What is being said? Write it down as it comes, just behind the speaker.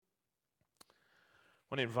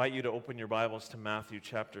I want to invite you to open your Bibles to Matthew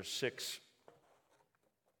chapter 6.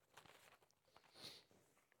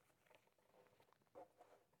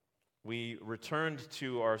 We returned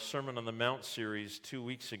to our Sermon on the Mount series 2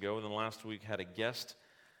 weeks ago, and then last week had a guest.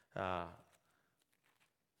 And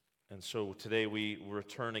so today we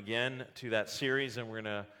return again to that series, and we're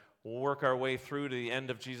going to work our way through to the end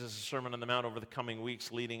of Jesus' Sermon on the Mount over the coming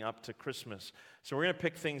weeks leading up to Christmas. So we're going to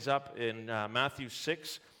pick things up in Matthew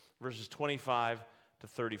 6, verses 25 to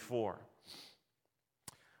 34.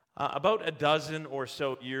 About a dozen or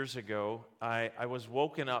so years ago, I was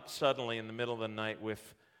woken up suddenly in the middle of the night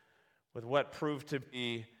with what proved to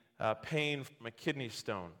be pain from a kidney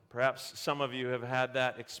stone. Perhaps some of you have had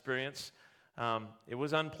that experience. It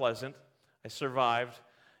was unpleasant. I survived.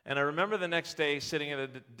 And I remember the next day sitting at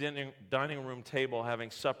a dining room table having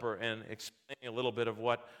supper and explaining a little bit of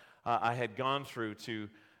what I had gone through to,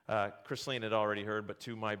 Christine had already heard, but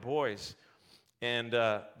to my boys. And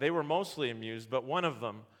they were mostly amused, but one of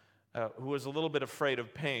them, who was a little bit afraid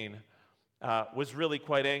of pain, was really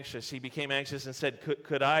quite anxious. He became anxious and said,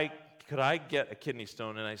 could I get a kidney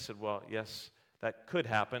stone? And I said, well, yes, that could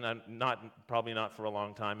happen. Probably not for a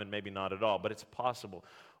long time and maybe not at all, but it's possible.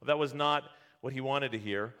 Well, that was not what he wanted to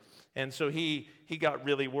hear. And so he got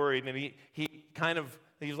really worried, and he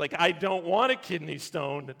was like, I don't want a kidney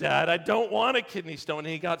stone, Dad. I don't want a kidney stone. And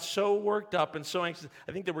he got so worked up and so anxious.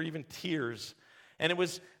 I think there were even tears. And it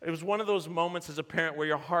was one of those moments as a parent where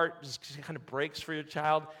your heart just kind of breaks for your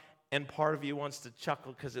child, and part of you wants to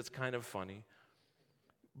chuckle because it's kind of funny.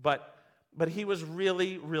 But he was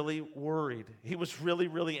really, really worried. He was really,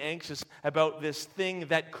 really anxious about this thing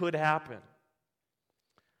that could happen.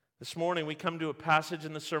 This morning we come to a passage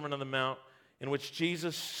in the Sermon on the Mount in which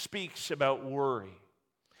Jesus speaks about worry.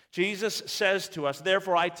 Jesus says to us,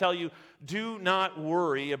 therefore I tell you, do not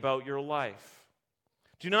worry about your life.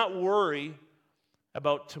 Do not worry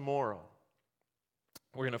about tomorrow.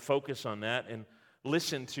 We're going to focus on that and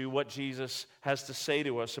listen to what Jesus has to say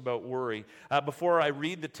to us about worry. Before I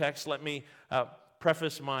read the text, let me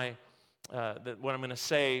preface what I'm going to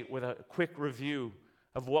say with a quick review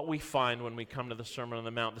of what we find when we come to the Sermon on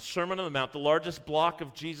the Mount. The Sermon on the Mount, the largest block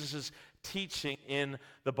of Jesus' teaching in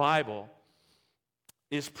the Bible,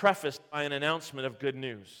 is prefaced by an announcement of good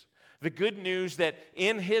news. The good news that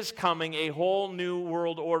in His coming, a whole new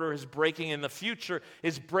world order is breaking in the future,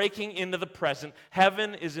 is breaking into the present.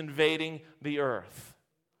 Heaven is invading the earth.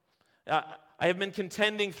 I have been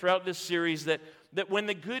contending throughout this series that when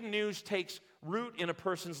the good news takes root in a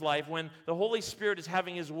person's life, when the Holy Spirit is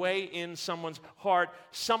having His way in someone's heart,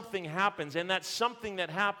 something happens. And that something that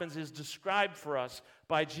happens is described for us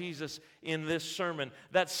by Jesus in this sermon.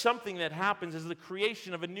 That something that happens is the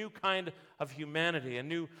creation of a new kind of humanity, a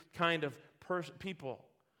new kind of people.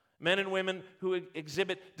 Men and women who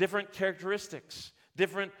exhibit different characteristics,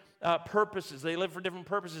 different purposes. They live for different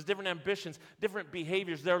purposes, different ambitions, different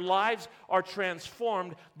behaviors. Their lives are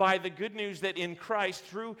transformed by the good news that in Christ,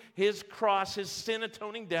 through His cross, His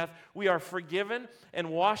sin-atoning death, we are forgiven and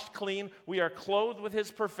washed clean. We are clothed with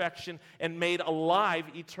His perfection and made alive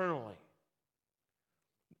eternally.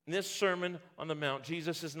 In this Sermon on the Mount,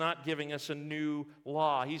 Jesus is not giving us a new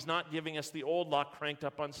law. He's not giving us the old law cranked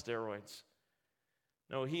up on steroids.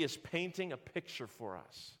 No, He is painting a picture for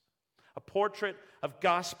us. A portrait of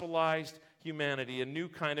gospelized humanity, a new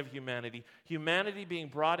kind of humanity. Humanity being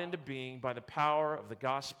brought into being by the power of the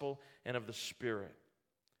gospel and of the Spirit.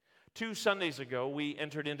 2 Sundays ago, we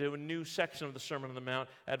entered into a new section of the Sermon on the Mount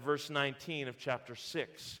at verse 19 of chapter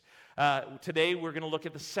 6. Today, we're going to look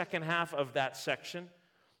at the second half of that section.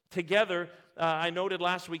 Together, I noted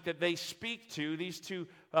last week that they speak to, these two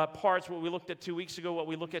parts, what we looked at 2 weeks ago, what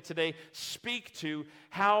we look at today, speak to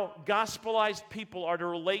how gospelized people are to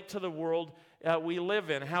relate to the world we live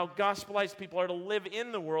in, how gospelized people are to live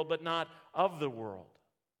in the world but not of the world.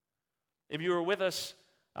 If you were with us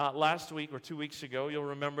last week or 2 weeks ago, you'll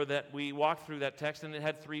remember that we walked through that text and it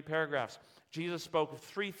had 3 paragraphs. Jesus spoke of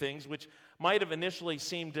 3 things which might have initially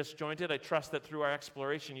seemed disjointed. I trust that through our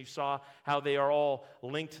exploration you saw how they are all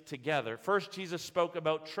linked together. First, Jesus spoke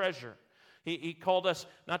about treasure. He called us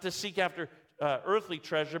not to seek after earthly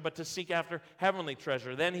treasure, but to seek after heavenly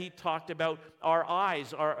treasure. Then He talked about our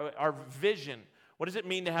eyes, our vision. What does it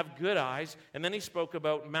mean to have good eyes? And then He spoke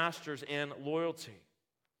about masters and loyalty.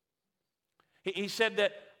 He said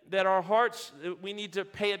that our hearts, we need to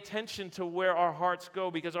pay attention to where our hearts go,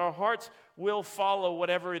 because our hearts will follow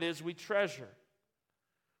whatever it is we treasure.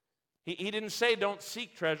 He didn't say don't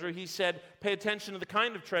seek treasure. He said pay attention to the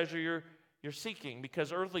kind of treasure you're seeking,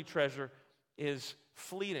 because earthly treasure is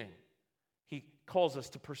fleeting. He calls us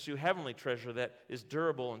to pursue heavenly treasure that is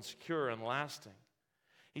durable and secure and lasting.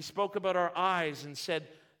 He spoke about our eyes and said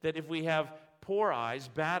that if we have poor eyes,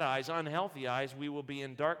 bad eyes, unhealthy eyes, we will be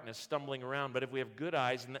in darkness, stumbling around. But if we have good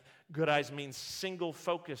eyes, and good eyes means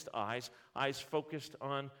single-focused eyes, eyes focused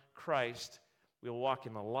on Christ, we'll walk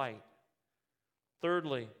in the light.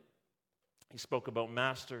 Thirdly, he spoke about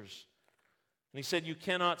masters. And he said you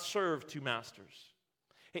cannot serve two masters.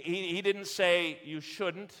 He didn't say you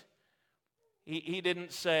shouldn't. He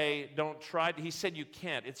didn't say don't try. He said you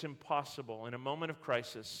can't. It's impossible. In a moment of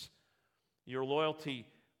crisis, your loyalty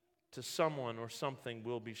to someone or something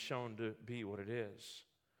will be shown to be what it is.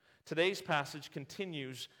 Today's passage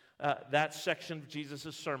continues that section of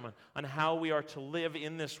Jesus' sermon on how we are to live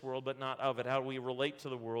in this world but not of it, how we relate to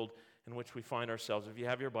the world in which we find ourselves. If you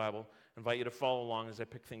have your Bible, I invite you to follow along as I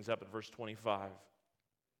pick things up at verse 25.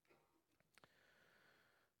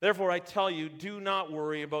 Therefore, I tell you, do not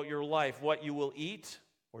worry about your life, what you will eat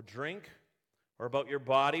or drink, or about your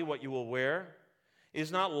body, what you will wear.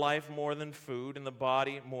 Is not life more than food, and the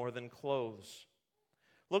body more than clothes?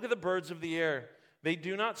 Look at the birds of the air. They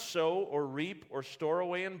do not sow or reap or store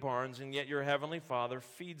away in barns, and yet your heavenly Father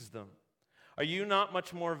feeds them. Are you not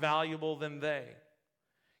much more valuable than they?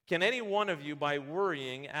 Can any one of you, by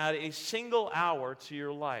worrying, add a single hour to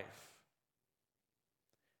your life?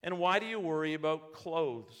 And why do you worry about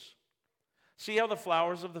clothes? See how the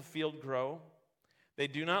flowers of the field grow? They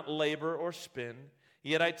do not labor or spin.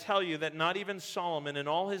 Yet I tell you that not even Solomon in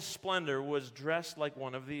all his splendor was dressed like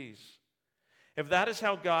one of these. If that is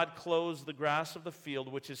how God clothes the grass of the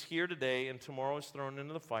field, which is here today and tomorrow is thrown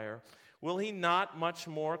into the fire, will he not much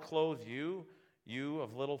more clothe you, you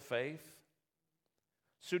of little faith?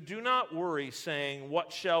 So do not worry, saying,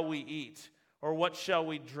 what shall we eat? Or what shall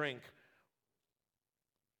we drink?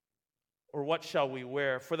 Or what shall we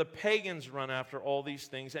wear? For the pagans run after all these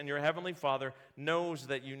things, and your heavenly Father knows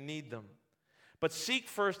that you need them. But seek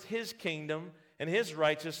first his kingdom and his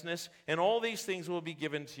righteousness, and all these things will be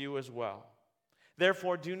given to you as well.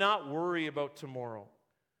 Therefore, do not worry about tomorrow,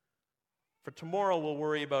 for tomorrow will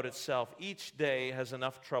worry about itself. Each day has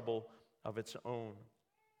enough trouble of its own.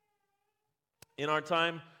 In our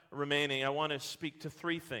time remaining, I want to speak to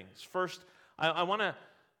three things. First, I want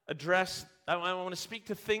to speak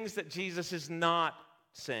to things that Jesus is not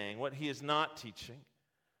saying, what he is not teaching.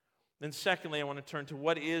 Then secondly, I want to turn to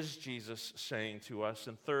what is Jesus saying to us.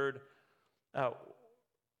 And third,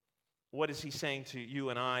 what is he saying to you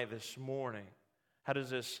and I this morning? How does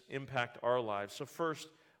this impact our lives? So first,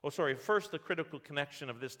 the critical connection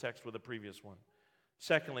of this text with the previous one.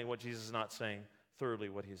 Secondly, what Jesus is not saying. Thirdly,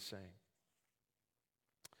 what he is saying.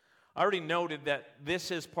 I already noted that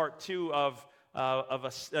this is part 2 of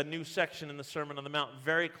a new section in the Sermon on the Mount,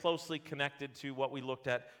 very closely connected to what we looked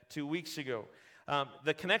at 2 weeks ago.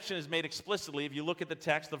 The connection is made explicitly. If you look at the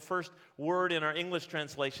text, the first word in our English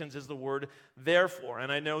translations is the word therefore. And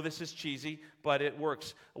I know this is cheesy, but it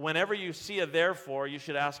works. Whenever you see a therefore, you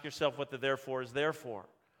should ask yourself what the therefore is there for.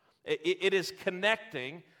 It is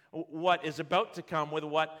connecting what is about to come with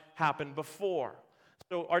what happened before.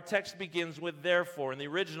 So our text begins with therefore. In the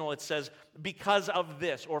original, it says, because of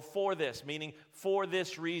this, or for this, meaning for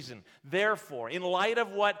this reason. Therefore, in light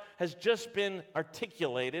of what has just been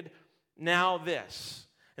articulated, now this.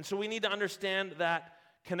 And so we need to understand that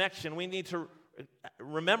connection. We need to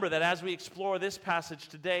remember that as we explore this passage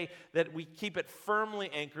today, that we keep it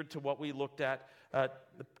firmly anchored to what we looked at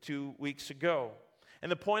 2 weeks ago.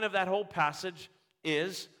 And the point of that whole passage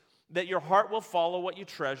is that your heart will follow what you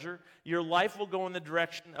treasure, your life will go in the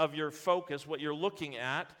direction of your focus, what you're looking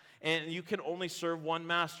at, and you can only serve one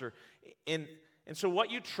master. And so what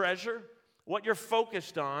you treasure, what you're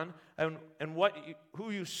focused on, and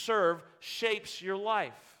who you serve shapes your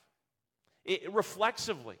life. It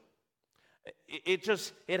reflexively.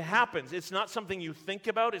 It happens. It's not something you think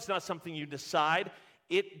about. It's not something you decide.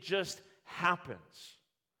 It just happens.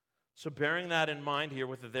 So bearing that in mind here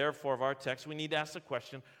with the therefore of our text, we need to ask the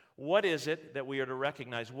question, what is it that we are to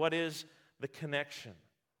recognize? What is the connection?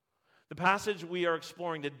 The passage we are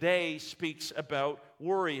exploring today speaks about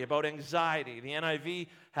worry, about anxiety. The NIV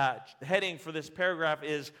heading for this paragraph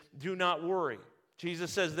is, do not worry.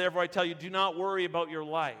 Jesus says, therefore I tell you, do not worry about your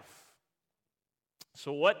life.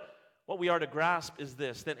 So what we are to grasp is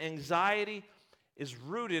this, that anxiety is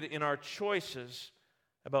rooted in our choices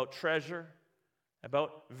about treasure,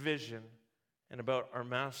 about vision, and about our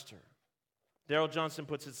master. Darrell Johnson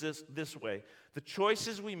puts it this way. The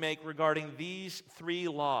choices we make regarding these 3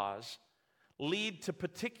 laws lead to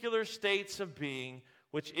particular states of being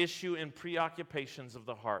which issue in preoccupations of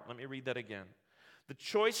the heart. Let me read that again. The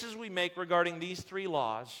choices we make regarding these 3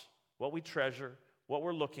 laws, what we treasure, what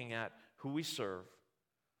we're looking at, who we serve,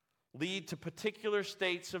 lead to particular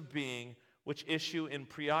states of being which issue in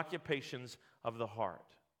preoccupations of the heart.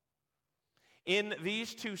 In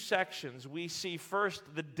these two sections, we see first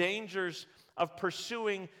the dangers of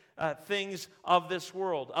pursuing things of this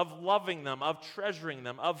world, of loving them, of treasuring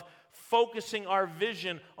them, of focusing our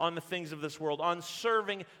vision on the things of this world, on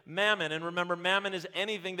serving mammon. And remember, mammon is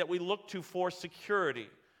anything that we look to for security.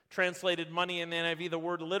 Translated money in the NIV, the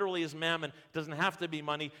word literally is mammon. It doesn't have to be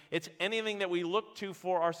money. It's anything that we look to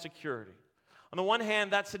for our security. On the one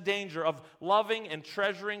hand, that's a danger of loving and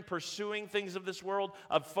treasuring, pursuing things of this world,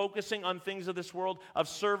 of focusing on things of this world, of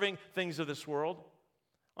serving things of this world.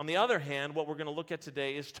 On the other hand, what we're going to look at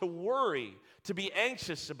today is to worry, to be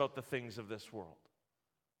anxious about the things of this world.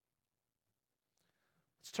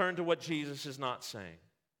 Let's turn to what Jesus is not saying.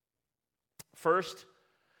 First,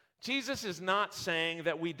 Jesus is not saying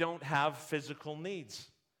that we don't have physical needs.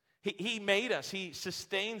 He made us, He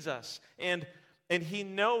sustains us, and He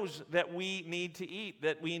knows that we need to eat,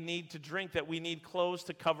 that we need to drink, that we need clothes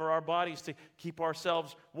to cover our bodies, to keep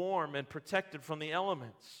ourselves warm and protected from the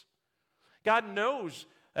elements. God knows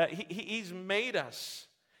He's made us.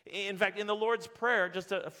 In fact, in the Lord's Prayer,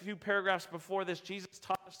 just a few paragraphs before this, Jesus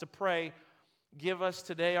taught us to pray, "Give us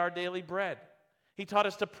today our daily bread." He taught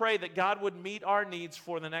us to pray that God would meet our needs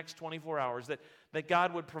for the next 24 hours, that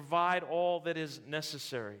God would provide all that is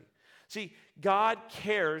necessary. See, God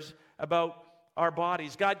cares about our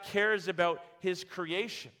bodies. God cares about His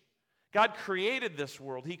creation. God created this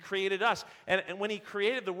world. He created us. And when He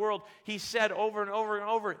created the world, He said over and over and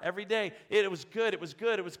over every day, it was good, it was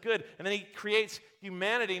good, it was good. And then He creates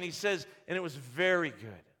humanity and He says, and it was very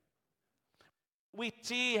good. We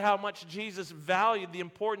see how much Jesus valued the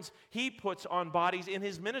importance He puts on bodies in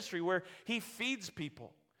His ministry, where He feeds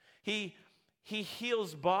people. He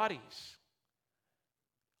heals bodies.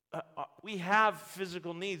 We have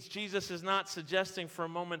physical needs. Jesus is not suggesting for a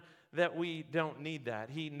moment that we don't need that.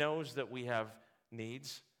 He knows that we have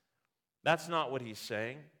needs. That's not what He's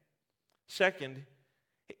saying. Second,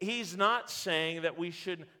 He's not saying that we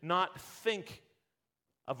should not think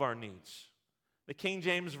of our needs. The King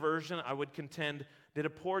James Version, I would contend, did a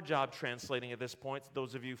poor job translating at this point.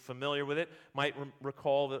 Those of you familiar with it might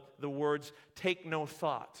recall the words, "take no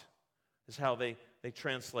thought," is how they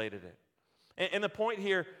translated it. And the point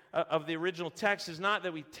here of the original text is not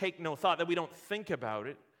that we take no thought, that we don't think about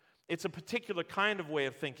it. It's a particular kind of way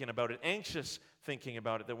of thinking about it, anxious thinking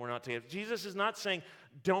about it, that we're not to have. Jesus is not saying,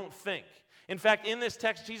 don't think. In fact, in this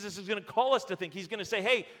text, Jesus is going to call us to think. He's going to say,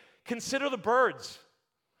 hey, consider the birds.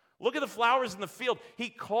 Look at the flowers in the field. He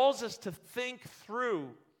calls us to think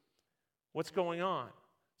through what's going on.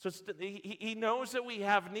 So He knows that we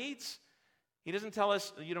have needs. He doesn't tell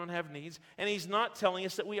us you don't have needs. And He's not telling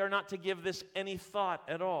us that we are not to give this any thought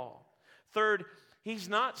at all. Third, He's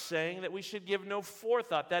not saying that we should give no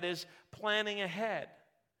forethought. That is, planning ahead.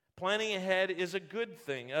 Planning ahead is a good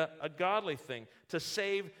thing, a godly thing. To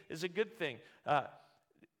save is a good thing.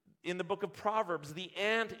 In the book of Proverbs, the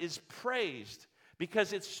ant is praised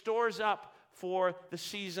because it stores up for the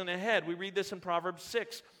season ahead. We read this in Proverbs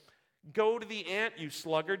 6. Go to the ant, you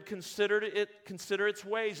sluggard, consider its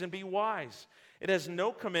ways and be wise. It has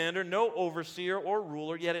no commander, no overseer or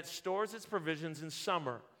ruler, yet it stores its provisions in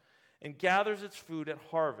summer and gathers its food at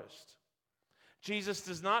harvest. Jesus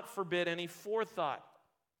does not forbid any forethought.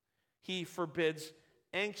 He forbids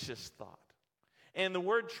anxious thought. And the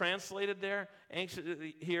word translated there, anxious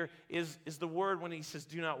here, is the word when He says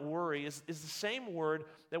do not worry, is the same word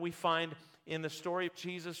that we find in the story of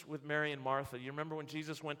Jesus with Mary and Martha. You remember when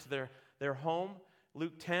Jesus went to their home,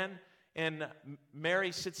 Luke 10, and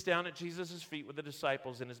Mary sits down at Jesus' feet with the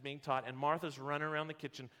disciples and is being taught, and Martha's running around the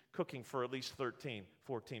kitchen cooking for at least 14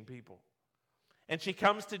 people. And she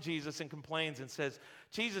comes to Jesus and complains and says,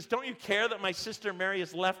 Jesus, don't you care that my sister Mary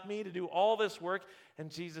has left me to do all this work?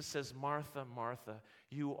 And Jesus says, Martha, Martha,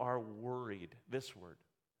 you are worried. This word.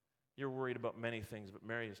 You're worried about many things, but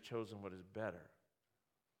Mary has chosen what is better.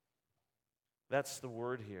 That's the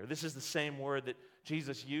word here. This is the same word that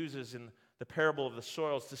Jesus uses in the parable of the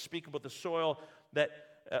soils to speak about the soil that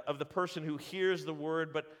of the person who hears the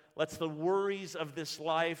word but lets the worries of this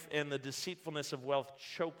life and the deceitfulness of wealth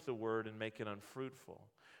choke the word and make it unfruitful.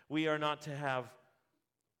 We are not to have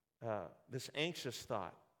this anxious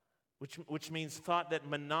thought, which means thought that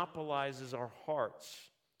monopolizes our hearts.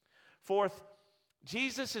 Fourth,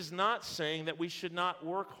 Jesus is not saying that we should not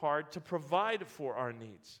work hard to provide for our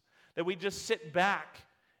needs, that we just sit back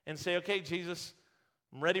and say, okay, Jesus,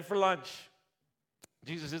 I'm ready for lunch.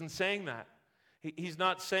 Jesus isn't saying that. He's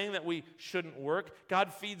not saying that we shouldn't work.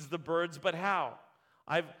 God feeds the birds, but how?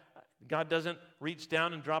 God doesn't reach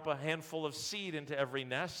down and drop a handful of seed into every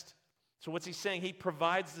nest. So what's he saying? He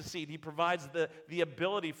provides the seed. He provides the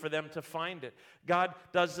ability for them to find it. God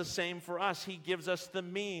does the same for us. He gives us the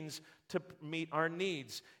means to meet our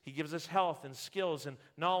needs. He gives us health and skills and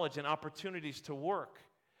knowledge and opportunities to work.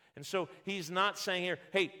 And so he's not saying here,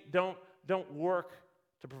 hey, don't work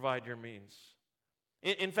to provide your means.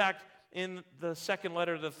 In fact, in the second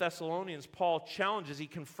letter to the Thessalonians, Paul challenges, he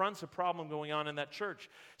confronts a problem going on in that church.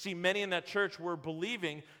 See, many in that church were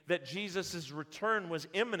believing that Jesus' return was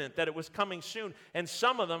imminent, that it was coming soon. And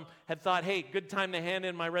some of them had thought, hey, good time to hand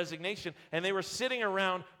in my resignation. And they were sitting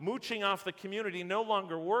around, mooching off the community, no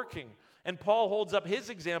longer working. And Paul holds up his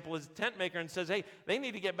example as a tent maker and says, hey, they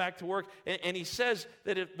need to get back to work. And he says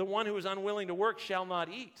that if the one who is unwilling to work shall not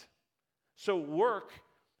eat. So work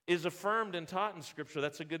is affirmed and taught in Scripture.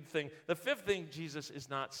 That's a good thing. The fifth thing Jesus is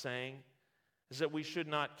not saying is that we should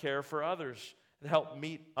not care for others and help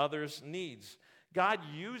meet others' needs. God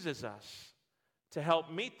uses us to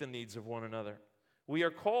help meet the needs of one another. We are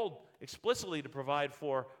called explicitly to provide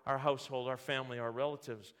for our household, our family, our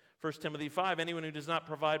relatives. 1 Timothy 5, anyone who does not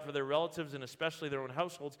provide for their relatives and especially their own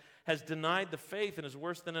households has denied the faith and is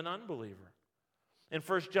worse than an unbeliever. In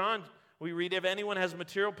 1 John, we read, if anyone has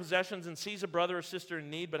material possessions and sees a brother or sister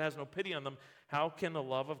in need but has no pity on them, how can the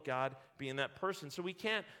love of God be in that person? So we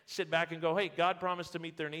can't sit back and go, hey, God promised to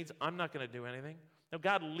meet their needs. I'm not going to do anything. No,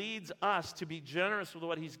 God leads us to be generous with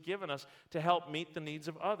what he's given us to help meet the needs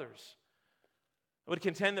of others. I would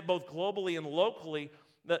contend that both globally and locally,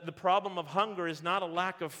 the problem of hunger is not a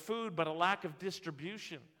lack of food, but a lack of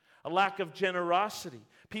distribution, a lack of generosity.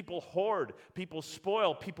 People hoard, people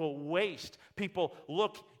spoil, people waste, people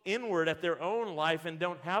look inward at their own life and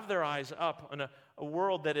don't have their eyes up on a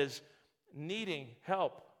world that is needing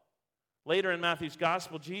help. Later in Matthew's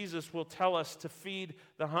gospel, Jesus will tell us to feed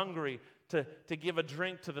the hungry, to give a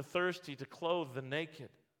drink to the thirsty, to clothe the naked.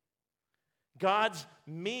 God's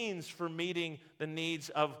means for meeting the needs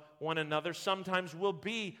of one another sometimes will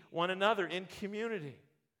be one another in community.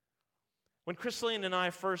 When Christine and I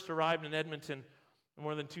first arrived in Edmonton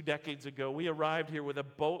more than 2 decades ago, we arrived here with a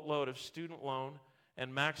boatload of student loan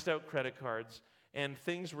and maxed out credit cards, and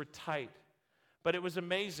things were tight. But it was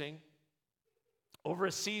amazing. Over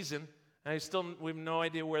a season, and we have no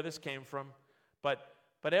idea where this came from, but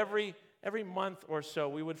every month or so,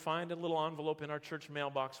 we would find a little envelope in our church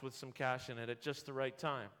mailbox with some cash in it at just the right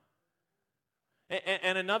time.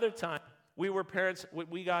 And another time, we were parents.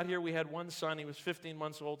 We got here, we had one son. He was 15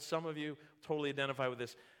 months old. Some of you totally identify with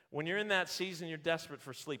this. When you're in that season, you're desperate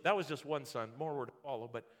for sleep. That was just one son. More were to follow.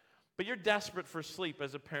 But you're desperate for sleep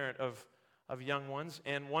as a parent of young ones.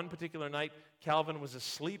 And one particular night, Calvin was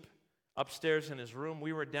asleep upstairs in his room.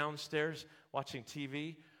 We were downstairs watching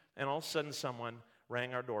TV. And all of a sudden, someone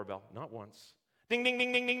rang our doorbell. Not once. Ding, ding,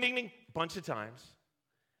 ding, ding, ding, ding, ding. A bunch of times.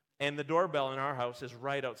 And the doorbell in our house is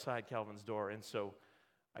right outside Calvin's door. And so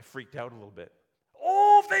I freaked out a little bit.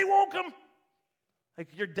 Oh, if they woke him! Like,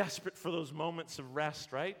 you're desperate for those moments of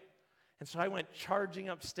rest, right? And so I went charging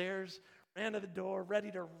upstairs, ran to the door, ready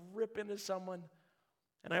to rip into someone.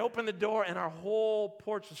 And I opened the door, and our whole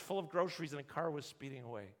porch was full of groceries, and a car was speeding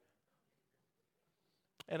away.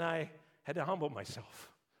 And I had to humble myself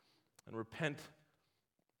and repent.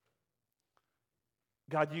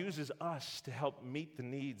 God uses us to help meet the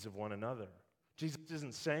needs of one another. Jesus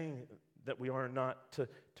isn't saying that we are not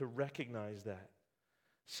to recognize that.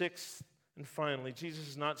 Sixth, and finally, Jesus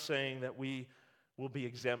is not saying that we will be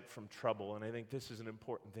exempt from trouble, and I think this is an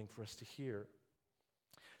important thing for us to hear.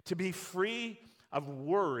 To be free of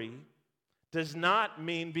worry does not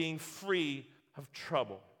mean being free of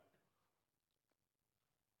trouble.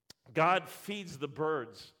 God feeds the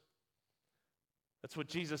birds. That's what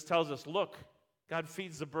Jesus tells us. Look, God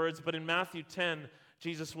feeds the birds, but in Matthew 10,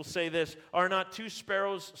 Jesus will say this, are not 2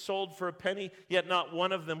 sparrows sold for a penny, yet not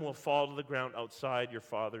one of them will fall to the ground outside your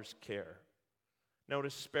Father's care.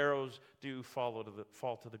 Notice sparrows do fall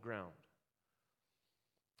to the ground.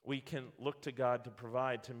 We can look to God to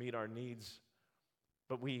provide, to meet our needs,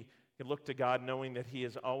 but we can look to God knowing that He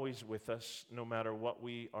is always with us no matter what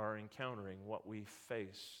we are encountering, what we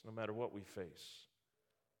face, no matter what we face.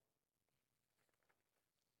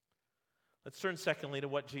 Let's turn secondly to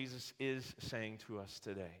what Jesus is saying to us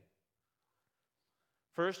today.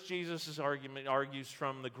 First, Jesus' argument argues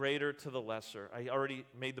from the greater to the lesser. I already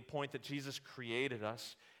made the point that Jesus created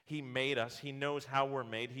us. He made us. He knows how we're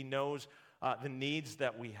made. He knows the needs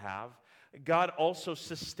that we have. God also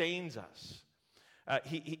sustains us.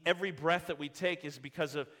 Every breath that we take is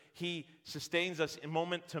because of He sustains us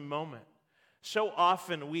moment to moment. So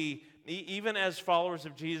often we, even as followers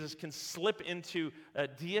of Jesus, can slip into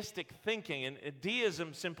deistic thinking. And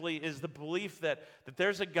deism simply is the belief that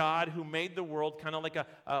there's a God who made the world, kind of like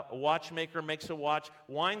a watchmaker makes a watch,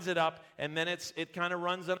 winds it up, and then it kind of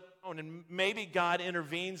runs on its own. And maybe God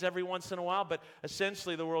intervenes every once in a while, but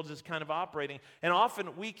essentially the world is kind of operating. And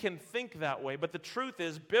often we can think that way. But the truth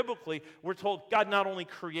is, biblically, we're told God not only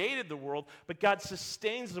created the world, but God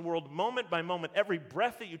sustains the world moment by moment. Every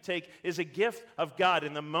breath that you take is a gift of God.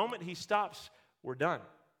 And the moment He stops, we're done.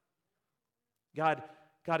 God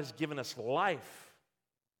has given us life.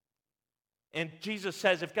 And Jesus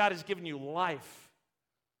says, if God has given you life,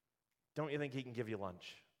 don't you think He can give you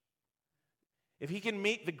lunch? If He can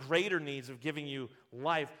meet the greater needs of giving you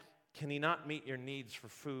life, can He not meet your needs for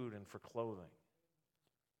food and for clothing?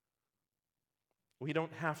 We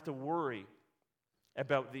don't have to worry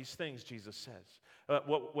about these things, Jesus says.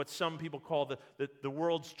 What some people call the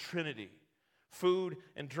world's trinity: food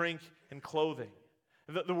and drink and clothing.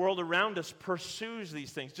 The world around us pursues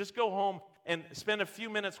these things. Just go home and spend a few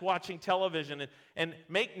minutes watching television and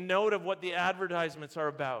make note of what the advertisements are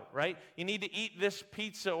about, right? You need to eat this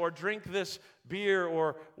pizza or drink this beer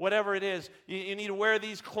or whatever it is. You need to wear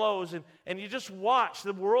these clothes, and you just watch.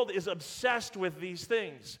 The world is obsessed with these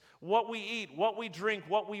things: what we eat, what we drink,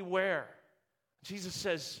 what we wear. Jesus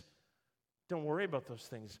says, don't worry about those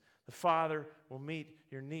things. The Father will meet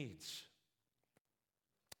your needs.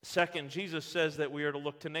 Second, Jesus says that we are to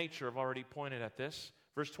look to nature. I've already pointed at this.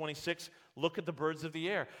 Verse 26, look at the birds of the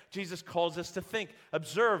air. Jesus calls us to think,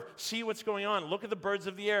 observe, see what's going on. Look at the birds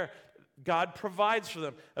of the air. God provides for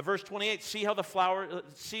them. Verse 28, see how the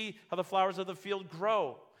flowers of the field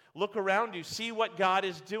grow. Look around you, see what God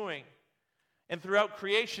is doing. And throughout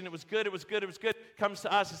creation, it was good, it was good, it was good. Comes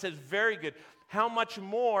to us, it says, very good. How much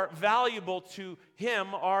more valuable to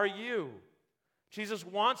Him are you? Jesus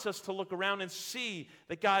wants us to look around and see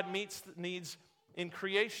that God meets the needs in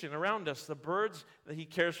creation around us. The birds, that He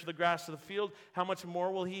cares for the grass of the field. How much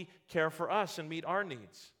more will He care for us and meet our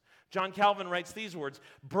needs? John Calvin writes these words: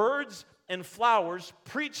 birds and flowers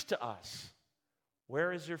preach to us.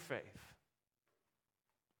 Where is your faith?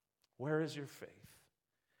 Where is your faith?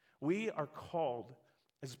 We are called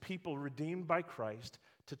as people redeemed by Christ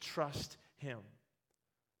to trust Him.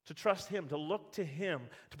 To trust Him, to look to Him,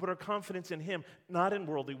 to put our confidence in Him, not in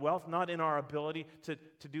worldly wealth, not in our ability to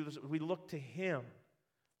do this. We look to Him.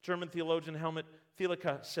 German theologian Helmut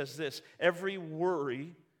Thielicke says this: every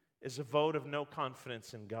worry is a vote of no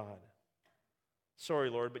confidence in God. Sorry,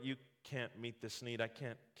 Lord, but you can't meet this need. I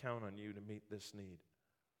can't count on you to meet this need.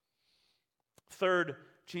 Third,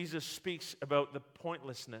 Jesus speaks about the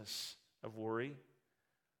pointlessness of worry.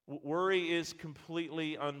 Worry is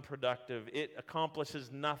completely unproductive. It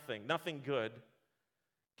accomplishes nothing good.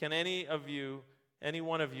 Can any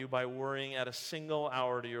one of you, by worrying, add a single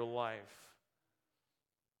hour to your life?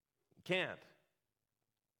 You can't.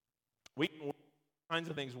 We can worry all kinds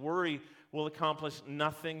of things. Worry will accomplish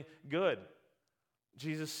nothing good.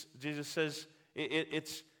 Jesus says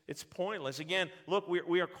it's pointless. Again, look,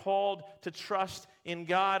 we are called to trust in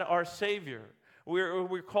God, our Savior.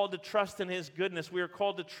 We're called to trust in His goodness. We are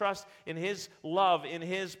called to trust in His love, in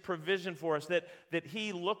His provision for us, that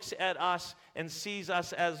He looks at us and sees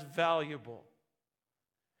us as valuable.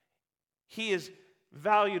 He has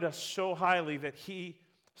valued us so highly that He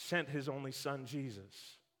sent His only Son,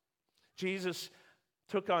 Jesus. Jesus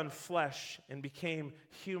took on flesh and became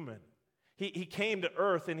human. He came to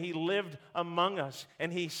earth and He lived among us,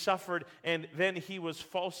 and He suffered, and then He was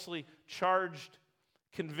falsely charged,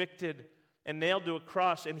 convicted, and nailed to a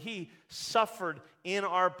cross, and He suffered in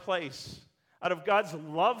our place. Out of God's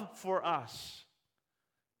love for us,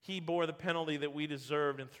 He bore the penalty that we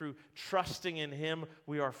deserved, and through trusting in Him,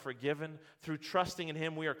 we are forgiven. Through trusting in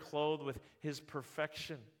Him, we are clothed with His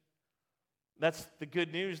perfection. That's the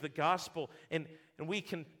good news, the gospel, and we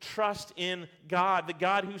can trust in God, the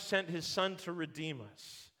God who sent His Son to redeem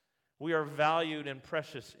us. We are valued and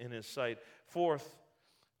precious in His sight. Fourth,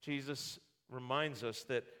 Jesus reminds us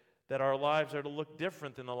that our lives are to look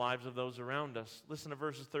different than the lives of those around us. Listen to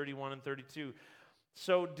verses 31 and 32.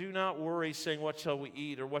 So do not worry, saying, what shall we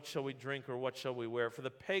eat, or what shall we drink, or what shall we wear? For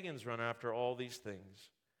the pagans run after all these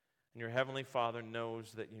things, and your heavenly Father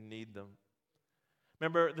knows that you need them.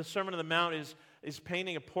 Remember, the Sermon on the Mount is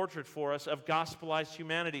painting a portrait for us of gospelized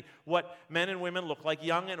humanity, what men and women look like,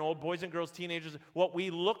 young and old, boys and girls, teenagers, what we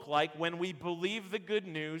look like when we believe the good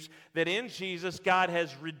news that in Jesus, God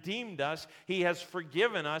has redeemed us, He has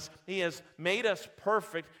forgiven us, He has made us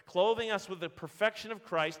perfect, clothing us with the perfection of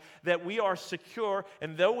Christ, that we are secure,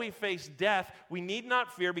 and though we face death, we need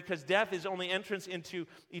not fear, because death is only entrance into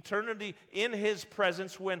eternity in His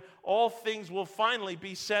presence when all things will finally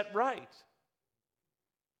be set right.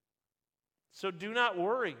 So do not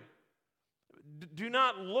worry. Do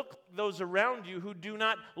not look those around you who do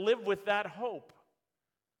not live with that hope.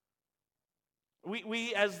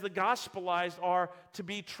 We as the gospelized are to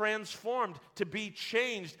be transformed, to be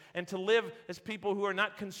changed, and to live as people who are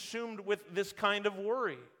not consumed with this kind of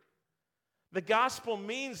worry. The gospel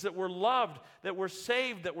means that we're loved, that we're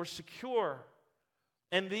saved, that we're secure.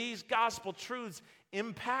 And these gospel truths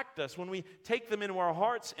impact us. When we take them into our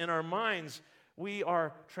hearts and our minds, we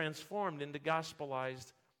are transformed into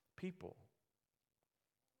gospelized people.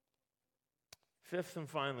 Fifth and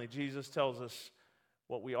finally, Jesus tells us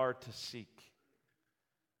what we are to seek.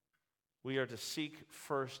 We are to seek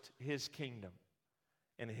first His kingdom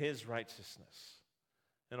and His righteousness,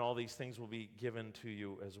 and all these things will be given to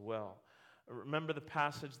you as well. Remember the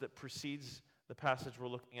passage that precedes the passage we're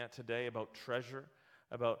looking at today about treasure,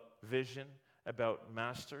 about vision, about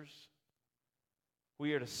masters?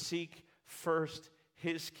 We are to seek first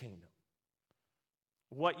His kingdom.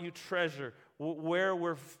 What you treasure,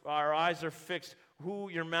 where our eyes are fixed, who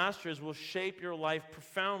your master is, will shape your life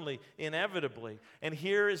profoundly, inevitably. And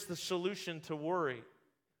here is the solution to worry.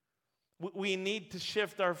 We need to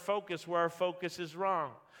shift our focus where our focus is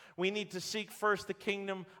wrong. We need to seek first the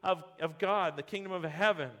kingdom of God, the kingdom of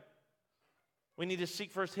heaven. We need to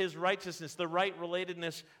seek first His righteousness, the right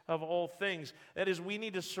relatedness of all things. That is, we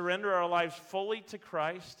need to surrender our lives fully to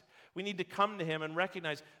Christ. We need to come to Him and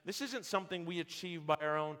recognize this isn't something we achieve by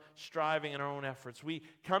our own striving and our own efforts. We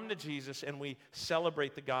come to Jesus and we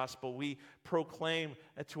celebrate the gospel. We proclaim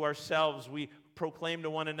to ourselves, we proclaim to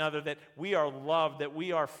one another that we are loved, that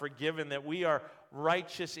we are forgiven, that we are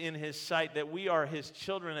righteous in His sight, that we are His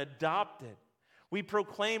children adopted. We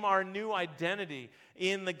proclaim our new identity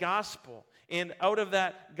in the gospel. And out of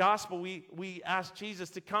that gospel, we ask Jesus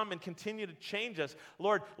to come and continue to change us.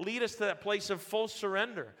 Lord, lead us to that place of full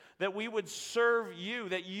surrender, that we would serve You,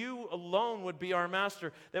 that You alone would be our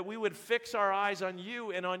master, that we would fix our eyes on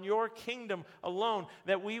You and on Your kingdom alone,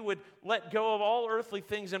 that we would let go of all earthly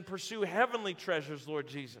things and pursue heavenly treasures, Lord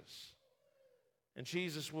Jesus. And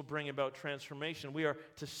Jesus will bring about transformation. We are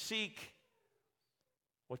to seek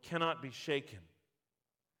what cannot be shaken,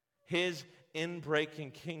 His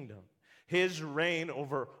inbreaking kingdom, His reign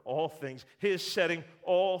over all things, His setting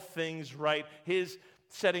all things right, His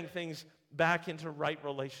setting things back into right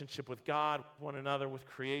relationship with God, one another, with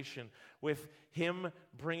creation, with Him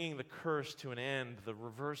bringing the curse to an end, the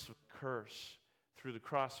reverse of curse through the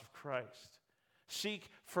cross of Christ. Seek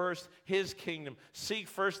first His kingdom. Seek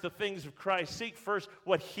first the things of Christ. Seek first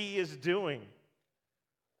what He is doing.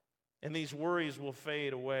 And these worries will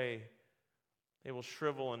fade away. They will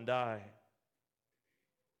shrivel and die.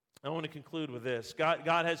 I want to conclude with this.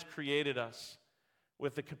 God has created us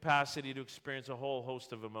with the capacity to experience a whole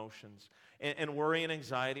host of emotions. And worry and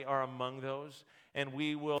anxiety are among those. And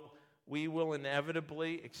we will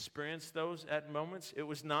inevitably experience those at moments. It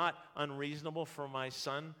was not unreasonable for my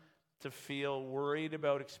son to feel worried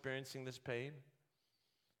about experiencing this pain.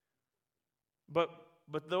 But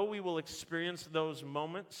though we will experience those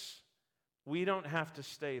moments, we don't have to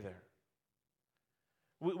stay there.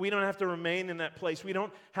 We don't have to remain in that place. We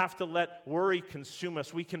don't have to let worry consume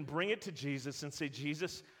us. We can bring it to Jesus and say,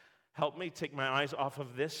 Jesus, help me take my eyes off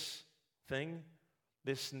of this thing,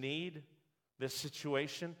 this need, this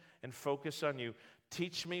situation, and focus on You.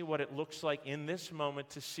 Teach me what it looks like in this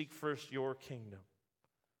moment to seek first Your kingdom.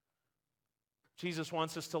 Jesus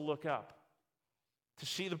wants us to look up, to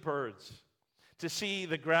see the birds, to see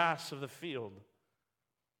the grass of the field,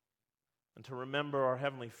 and to remember our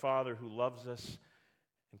Heavenly Father who loves us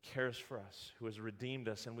and cares for us, who has redeemed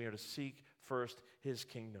us, and we are to seek first His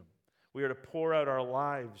kingdom. We are to pour out our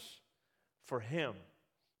lives for Him,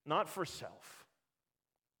 not for self.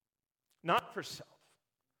 Not for self.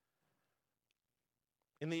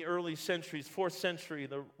 In the early centuries, 4th century,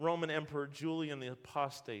 the Roman Emperor Julian the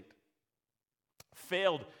Apostate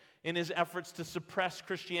failed in his efforts to suppress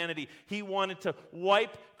Christianity. He wanted to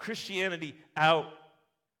wipe Christianity out.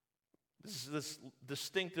 This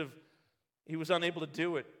distinctive, he was unable to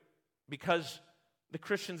do it because the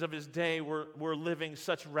Christians of his day were living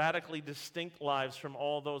such radically distinct lives from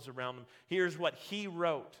all those around them. Here's what he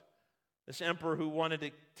wrote this emperor who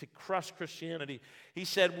wanted to crush Christianity, he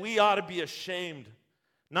said, we ought to be ashamed.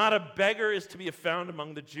 Not a beggar is to be found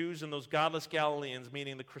among the Jews and those godless Galileans,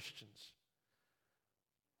 meaning the Christians,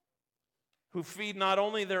 who feed not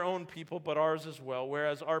only their own people, but ours as well,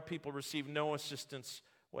 whereas our people receive no assistance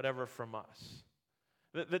whatever from us.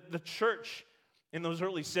 The church in those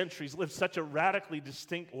early centuries lived such a radically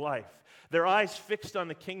distinct life. Their eyes fixed on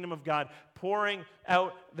the kingdom of God, pouring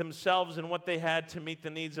out themselves and what they had to meet the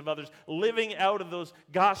needs of others, living out of those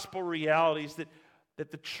gospel realities that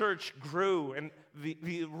the church grew, and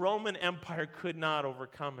the Roman Empire could not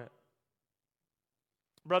overcome it.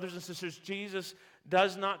 Brothers and sisters, Jesus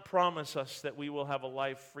does not promise us that we will have a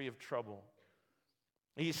life free of trouble.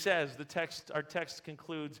 He says, our text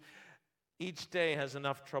concludes, each day has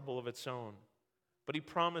enough trouble of its own. But he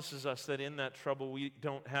promises us that in that trouble we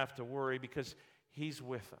don't have to worry because he's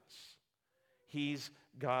with us. He's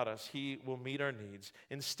got us. He will meet our needs.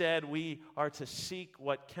 Instead, we are to seek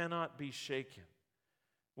what cannot be shaken.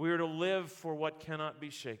 We are to live for what cannot be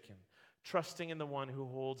shaken, trusting in the one who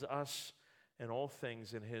holds us and all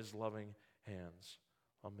things in his loving hands.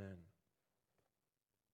 Amen.